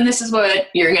 well, then this is what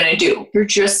you're going to do. You're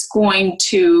just going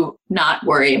to not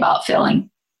worry about failing.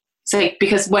 It's like,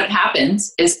 because what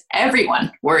happens is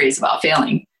everyone worries about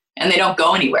failing and they don't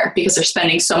go anywhere because they're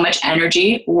spending so much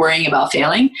energy worrying about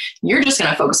failing. You're just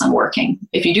going to focus on working.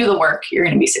 If you do the work, you're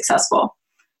going to be successful.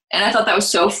 And I thought that was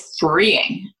so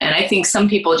freeing. And I think some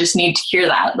people just need to hear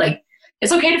that. Like,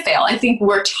 it's okay to fail. I think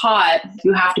we're taught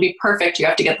you have to be perfect. You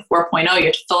have to get the 4.0. You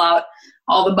have to fill out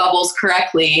all the bubbles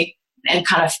correctly and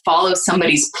kind of follow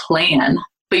somebody's plan.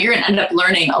 But you're going to end up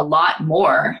learning a lot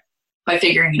more by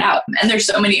figuring it out. And there's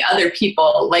so many other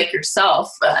people like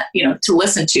yourself, to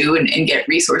listen to and get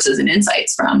resources and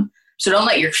insights from. So don't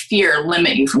let your fear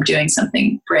limit you from doing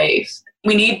something brave.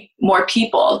 We need more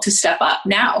people to step up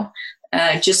now.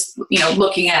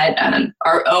 Looking at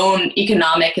our own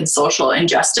economic and social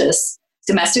injustice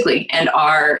domestically and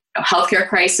our healthcare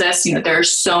crisis. There are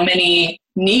so many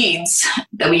needs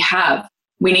that we have.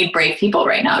 We need brave people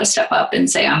right now to step up and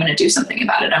say, I'm going to do something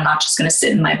about it. I'm not just going to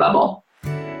sit in my bubble.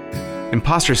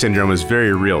 Imposter syndrome is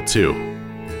very real too.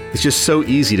 It's just so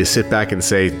easy to sit back and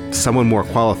say, someone more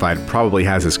qualified probably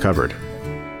has this covered.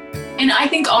 And I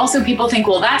think also people think,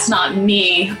 well, that's not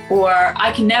me, or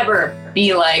I can never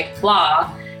be like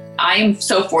blah. I am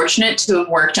so fortunate to have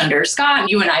worked under Scott.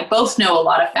 You and I both know a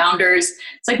lot of founders.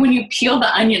 It's like when you peel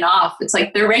the onion off, it's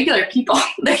like they're regular people,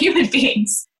 they're human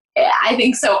beings. I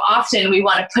think so often we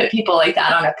want to put people like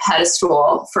that on a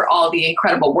pedestal for all the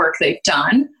incredible work they've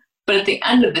done. But at the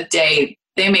end of the day,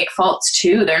 they make faults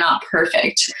too. They're not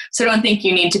perfect. So don't think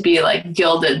you need to be like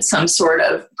gilded some sort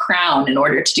of crown in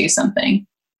order to do something.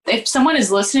 If someone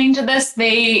is listening to this,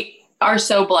 they are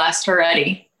so blessed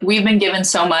already. We've been given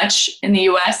so much in the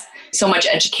US, so much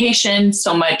education,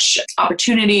 so much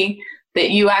opportunity, that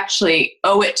you actually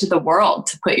owe it to the world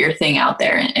to put your thing out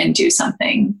there and do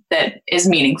something that is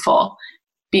meaningful.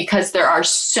 Because there are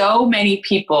so many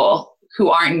people who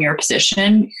aren't in your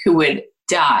position who would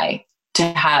die to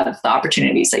have the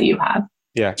opportunities that you have.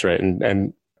 Yeah, that's right.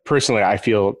 And personally, I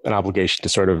feel an obligation to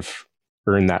sort of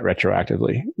earn that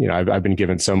retroactively. I've been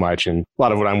given so much, and a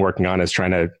lot of what I'm working on is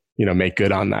trying to, make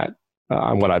good on that,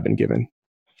 on what I've been given.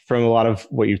 From a lot of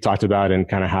what you've talked about and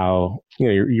kind of how,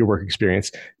 your work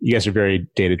experience, you guys are very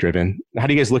data driven. How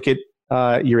do you guys look at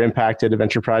your impact at a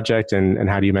venture project and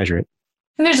how do you measure it?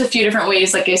 And there's a few different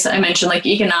ways. Like I mentioned, like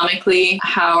economically,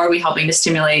 how are we helping to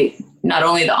stimulate not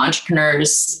only the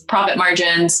entrepreneurs' profit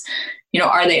margins,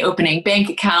 are they opening bank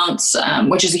accounts,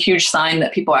 which is a huge sign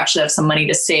that people actually have some money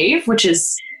to save, which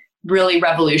is really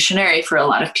revolutionary for a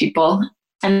lot of people.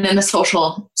 And then the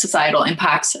social societal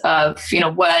impacts of,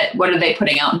 what are they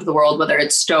putting out into the world, whether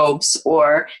it's stoves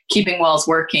or keeping wells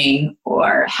working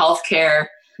or healthcare,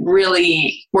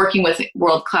 really working with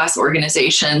world-class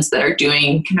organizations that are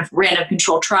doing kind of random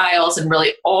control trials and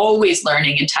really always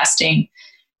learning and testing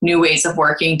new ways of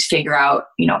working to figure out,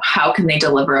 how can they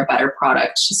deliver a better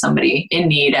product to somebody in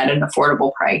need at an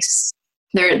affordable price.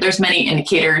 There's many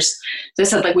indicators. As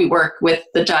I said, like we work with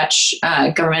the Dutch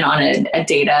government on a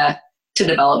data to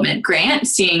development grant,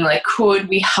 seeing like, could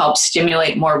we help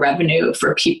stimulate more revenue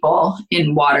for people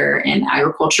in water and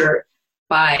agriculture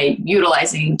by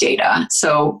utilizing data.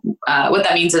 So what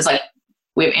that means is like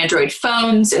we have Android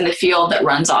phones in the field that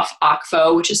runs off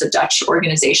Akvo, which is a Dutch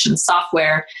organization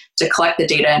software to collect the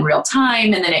data in real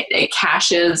time. And then it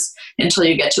caches until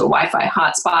you get to a Wi-Fi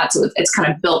hotspot. So it's kind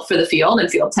of built for the field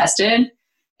and field tested.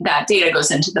 That data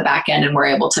goes into the back end and we're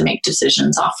able to make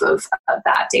decisions off of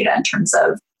that data in terms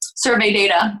of survey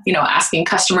data, asking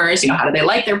customers, how do they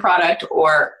like their product,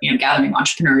 or, gathering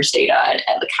entrepreneurs' data,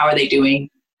 like how are they doing?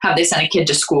 Have they sent a kid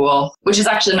to school? Which is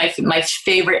actually my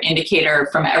favorite indicator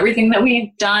from everything that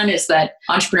we've done is that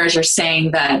entrepreneurs are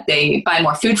saying that they buy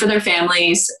more food for their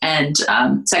families. And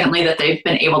secondly, that they've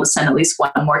been able to send at least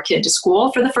one more kid to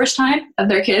school for the first time of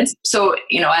their kids. So,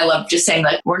 I love just saying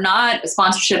that we're not a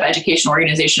sponsorship education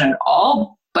organization at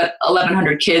all, but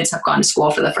 1,100 kids have gone to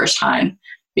school for the first time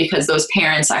because those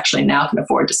parents actually now can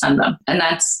afford to send them. And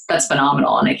that's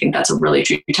phenomenal. And I think that's a really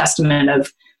true testament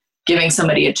of giving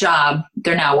somebody a job.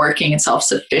 They're now working and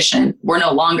self-sufficient. We're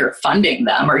no longer funding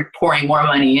them or pouring more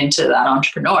money into that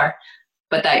entrepreneur,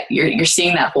 but that you're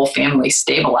seeing that whole family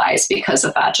stabilize because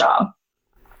of that job.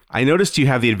 I noticed you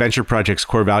have the Adventure Project's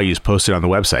core values posted on the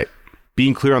website.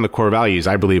 Being clear on the core values,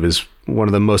 I believe, is one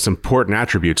of the most important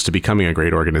attributes to becoming a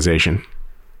great organization.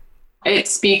 It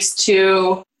speaks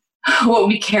to what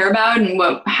we care about and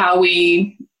how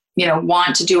we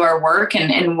want to do our work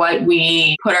and what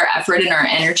we put our effort and our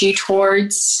energy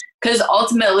towards. Because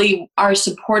ultimately, our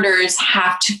supporters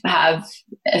have to have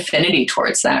affinity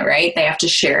towards that, right? They have to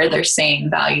share their same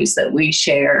values that we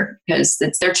share because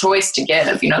it's their choice to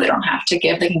give. They don't have to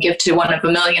give. They can give to one of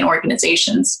a million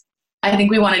organizations. I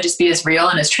think we want to just be as real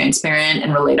and as transparent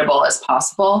and relatable as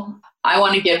possible. I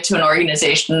want to give to an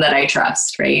organization that I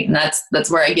trust, right? And that's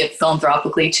where I give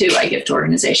philanthropically too. I give to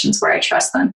organizations where I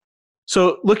trust them.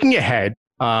 So looking ahead,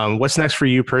 what's next for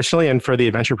you personally and for the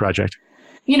Adventure Project?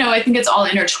 I think it's all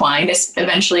intertwined.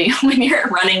 Eventually, when you're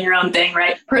running your own thing,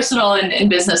 right? Personal and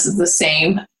business is the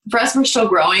same. For us, we're still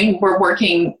growing. We're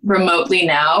working remotely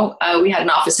now. We had an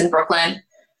office in Brooklyn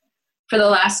for the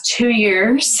last 2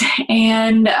 years.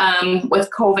 And with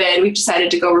COVID, we've decided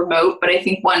to go remote. But I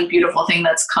think one beautiful thing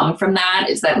that's come from that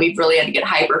is that we've really had to get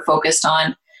hyper-focused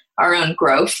on our own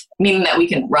growth, meaning that we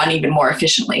can run even more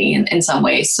efficiently in some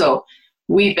ways. So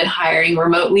we've been hiring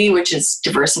remotely, which is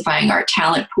diversifying our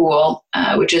talent pool,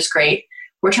 which is great.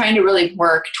 We're trying to really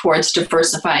work towards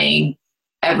diversifying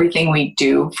everything we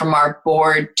do, from our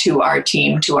board to our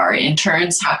team to our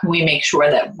interns. How can we make sure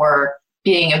that we're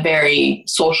being a very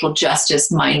social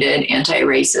justice minded,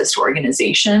 anti-racist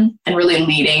organization and really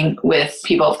leading with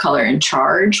people of color in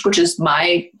charge, which is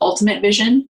my ultimate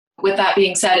vision. With that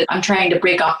being said, I'm trying to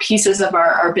break off pieces of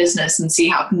our business and see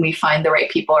how can we find the right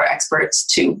people or experts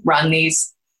to run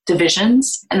these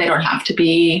divisions. And they don't have to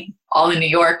be all in New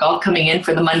York, all coming in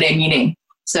for the Monday meeting.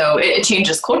 So it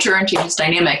changes culture and changes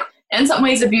dynamic. In some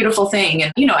ways, a beautiful thing.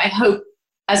 And, I hope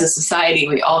as a society,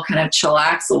 we all kind of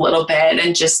chillax a little bit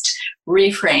and just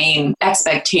reframe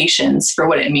expectations for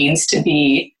what it means to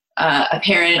be a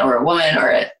parent or a woman or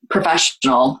a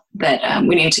professional, that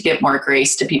we need to give more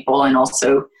grace to people and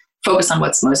also focus on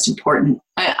what's most important.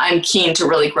 I'm keen to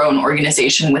really grow an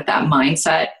organization with that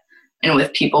mindset and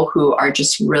with people who are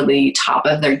just really top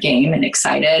of their game and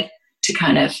excited to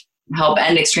kind of help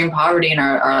end extreme poverty in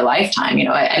our lifetime.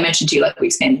 I mentioned to you, like, we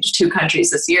expanded to 2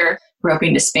 countries this year. We're hoping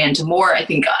to expand to more. I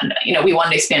think, we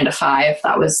wanted to expand to 5.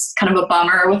 That was kind of a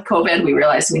bummer with COVID. We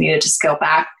realized we needed to scale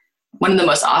back. One of the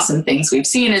most awesome things we've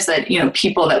seen is that,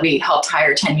 people that we helped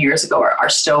hire 10 years ago are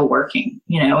still working,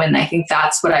 and I think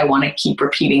that's what I want to keep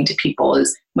repeating to people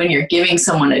is when you're giving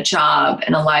someone a job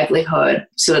and a livelihood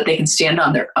so that they can stand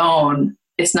on their own,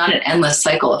 it's not an endless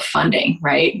cycle of funding,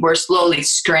 right? We're slowly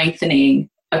strengthening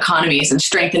economies and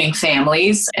strengthening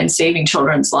families and saving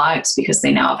children's lives because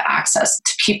they now have access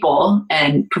to people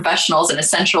and professionals and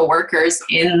essential workers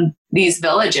in these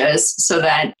villages so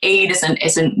that aid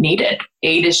isn't needed.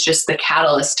 Aid is just the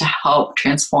catalyst to help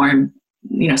transform,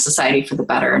 society for the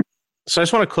better. So I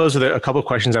just want to close with a couple of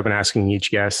questions I've been asking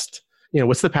each guest.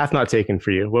 What's the path not taken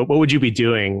for you? What would you be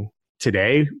doing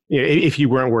today if you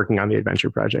weren't working on the Adventure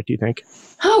Project, do you think?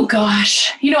 Oh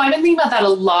gosh. I've been thinking about that a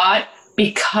lot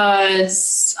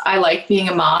because I like being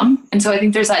a mom. And so I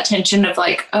think there's that tension of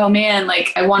like, oh man,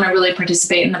 like I want to really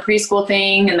participate in the preschool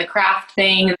thing and the craft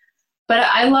thing. But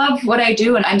I love what I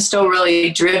do and I'm still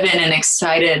really driven and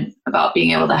excited about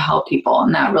being able to help people.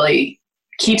 And that really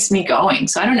keeps me going.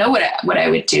 So I don't know what I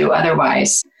would do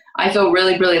otherwise. I feel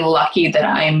really, really lucky that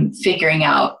I'm figuring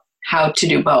out how to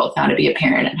do both, how to be a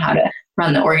parent and how to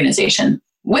run the organization,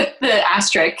 with the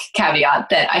asterisk caveat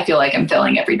that I feel like I'm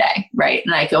failing every day, right?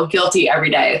 And I feel guilty every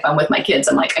day if I'm with my kids.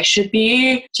 I'm like, I should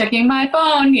be checking my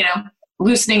phone,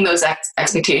 loosening those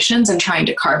expectations and trying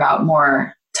to carve out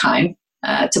more time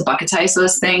to bucketize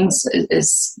those things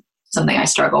is something I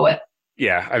struggle with.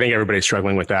 Yeah, I think everybody's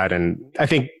struggling with that. And I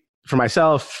think for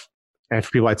myself and for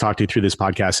people I talk to through this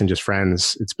podcast and just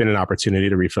friends, it's been an opportunity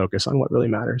to refocus on what really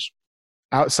matters.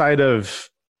 Outside of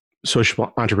social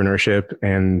entrepreneurship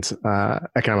and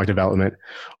economic development,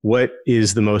 what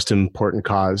is the most important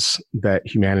cause that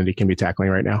humanity can be tackling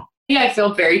right now? Yeah, I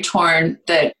feel very torn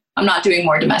that I'm not doing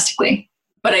more domestically,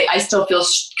 but I still feel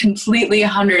completely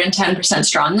 110%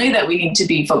 strongly that we need to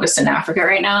be focused in Africa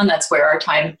right now. And that's where our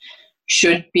time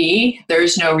should be.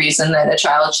 There's no reason that a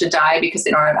child should die because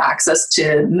they don't have access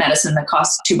to medicine that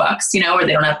costs $2, or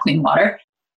they don't have clean water.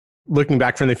 Looking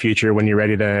back from the future, when you're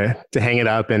ready to hang it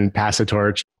up and pass the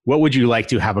torch, what would you like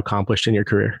to have accomplished in your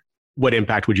career? What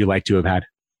impact would you like to have had?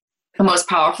 The most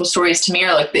powerful stories to me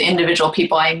are like the individual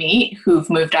people I meet who've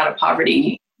moved out of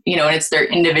poverty, and it's their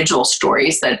individual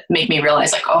stories that make me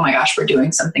realize like, oh my gosh, we're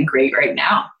doing something great right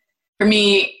now. For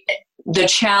me, the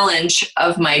challenge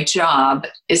of my job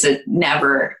is it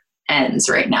never ends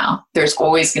right now. There's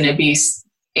always going to be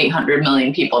 800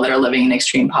 million people that are living in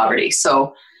extreme poverty.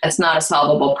 So it's not a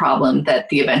solvable problem that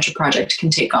the Adventure Project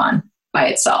can take on by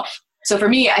itself. So for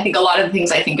me, I think a lot of the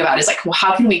things I think about is like, well,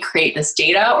 how can we create this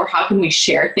data or how can we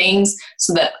share things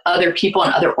so that other people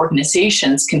and other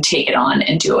organizations can take it on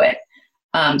and do it?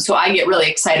 So I get really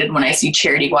excited when I see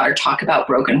Charity Water talk about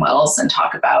broken wells and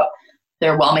talk about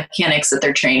their well mechanics that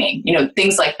they're training,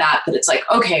 things like that, that it's like,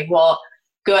 okay, well,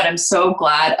 good. I'm so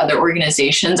glad other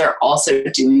organizations are also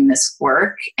doing this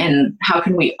work. And how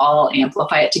can we all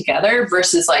amplify it together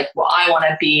versus like, well, I want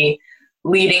to be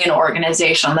leading an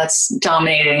organization that's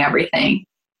dominating everything.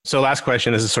 So last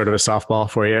question, this is sort of a softball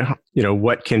for you.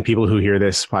 What can people who hear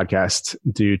this podcast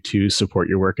do to support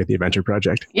your work at the Adventure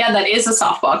Project? Yeah, that is a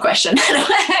softball question.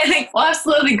 I think we'll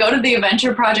absolutely go to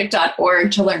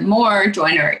theadventureproject.org to learn more,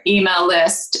 join our email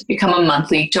list, become a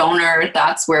monthly donor.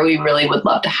 That's where we really would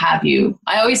love to have you.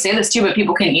 I always say this too, but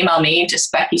people can email me,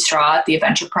 just Becky Straw at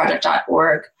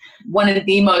theadventureproject.org. One of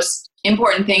the most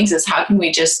important things is how can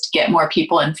we just get more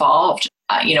people involved?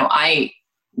 I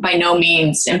by no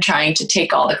means am trying to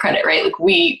take all the credit, right? Like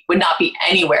we would not be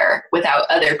anywhere without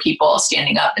other people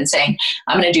standing up and saying,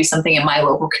 I'm going to do something in my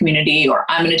local community, or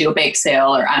I'm going to do a bake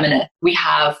sale, or we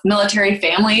have military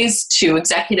families to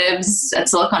executives at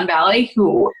Silicon Valley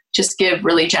who just give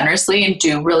really generously and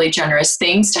do really generous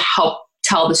things to help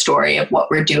tell the story of what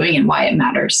we're doing and why it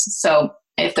matters. So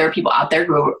if there are people out there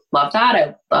who love that,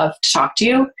 I'd love to talk to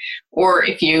you. Or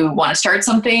if you want to start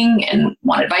something and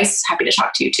want advice, happy to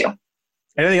talk to you too.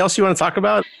 Anything else you want to talk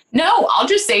about? No, I'll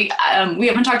just say, we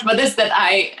haven't talked about this, that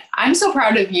I'm so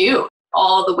proud of you.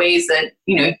 All the ways that,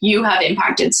 you have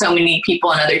impacted so many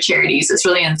people and other charities is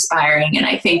really inspiring. And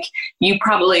I think you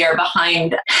probably are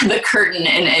behind the curtain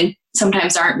and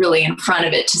sometimes aren't really in front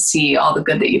of it to see all the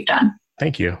good that you've done.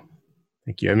 Thank you.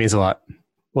 Thank you. It means a lot.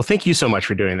 Well, thank you so much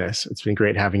for doing this. It's been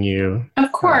great having you.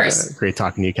 Of course. Great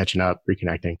talking to you, catching up,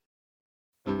 reconnecting.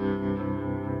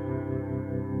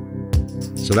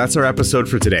 So that's our episode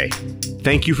for today.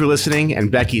 Thank you for listening, and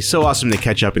Becky, so awesome to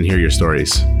catch up and hear your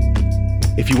stories.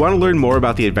 If you want to learn more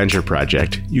about the Adventure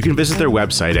Project, you can visit their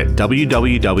website at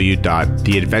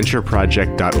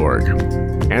www.theadventureproject.org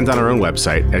and on our own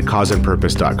website at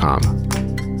causeandpurpose.com.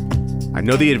 I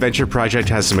know the Adventure Project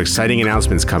has some exciting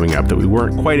announcements coming up that we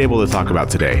weren't quite able to talk about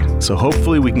today, so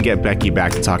hopefully we can get Becky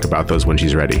back to talk about those when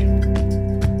she's ready.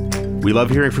 We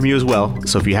love hearing from you as well,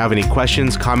 so if you have any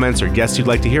questions, comments, or guests you'd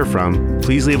like to hear from,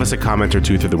 please leave us a comment or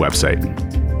two through the website.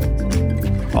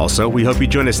 Also, we hope you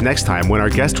join us next time when our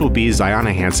guest will be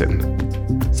Ziana Hansen.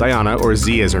 Zayana, or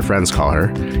Z as her friends call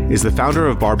her, is the founder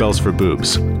of Barbells for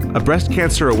Boobs, a breast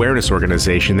cancer awareness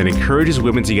organization that encourages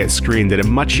women to get screened at a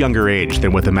much younger age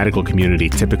than what the medical community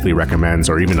typically recommends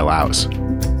or even allows.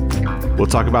 We'll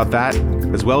talk about that,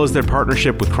 as well as their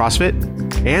partnership with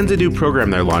CrossFit and a new program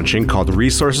they're launching called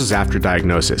Resources After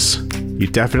Diagnosis. You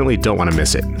definitely don't want to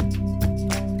miss it.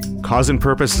 Cause and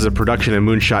Purpose is a production at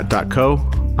Moonshot.co.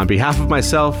 On behalf of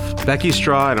myself, Becky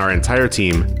Straw, and our entire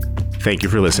team, thank you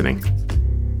for listening.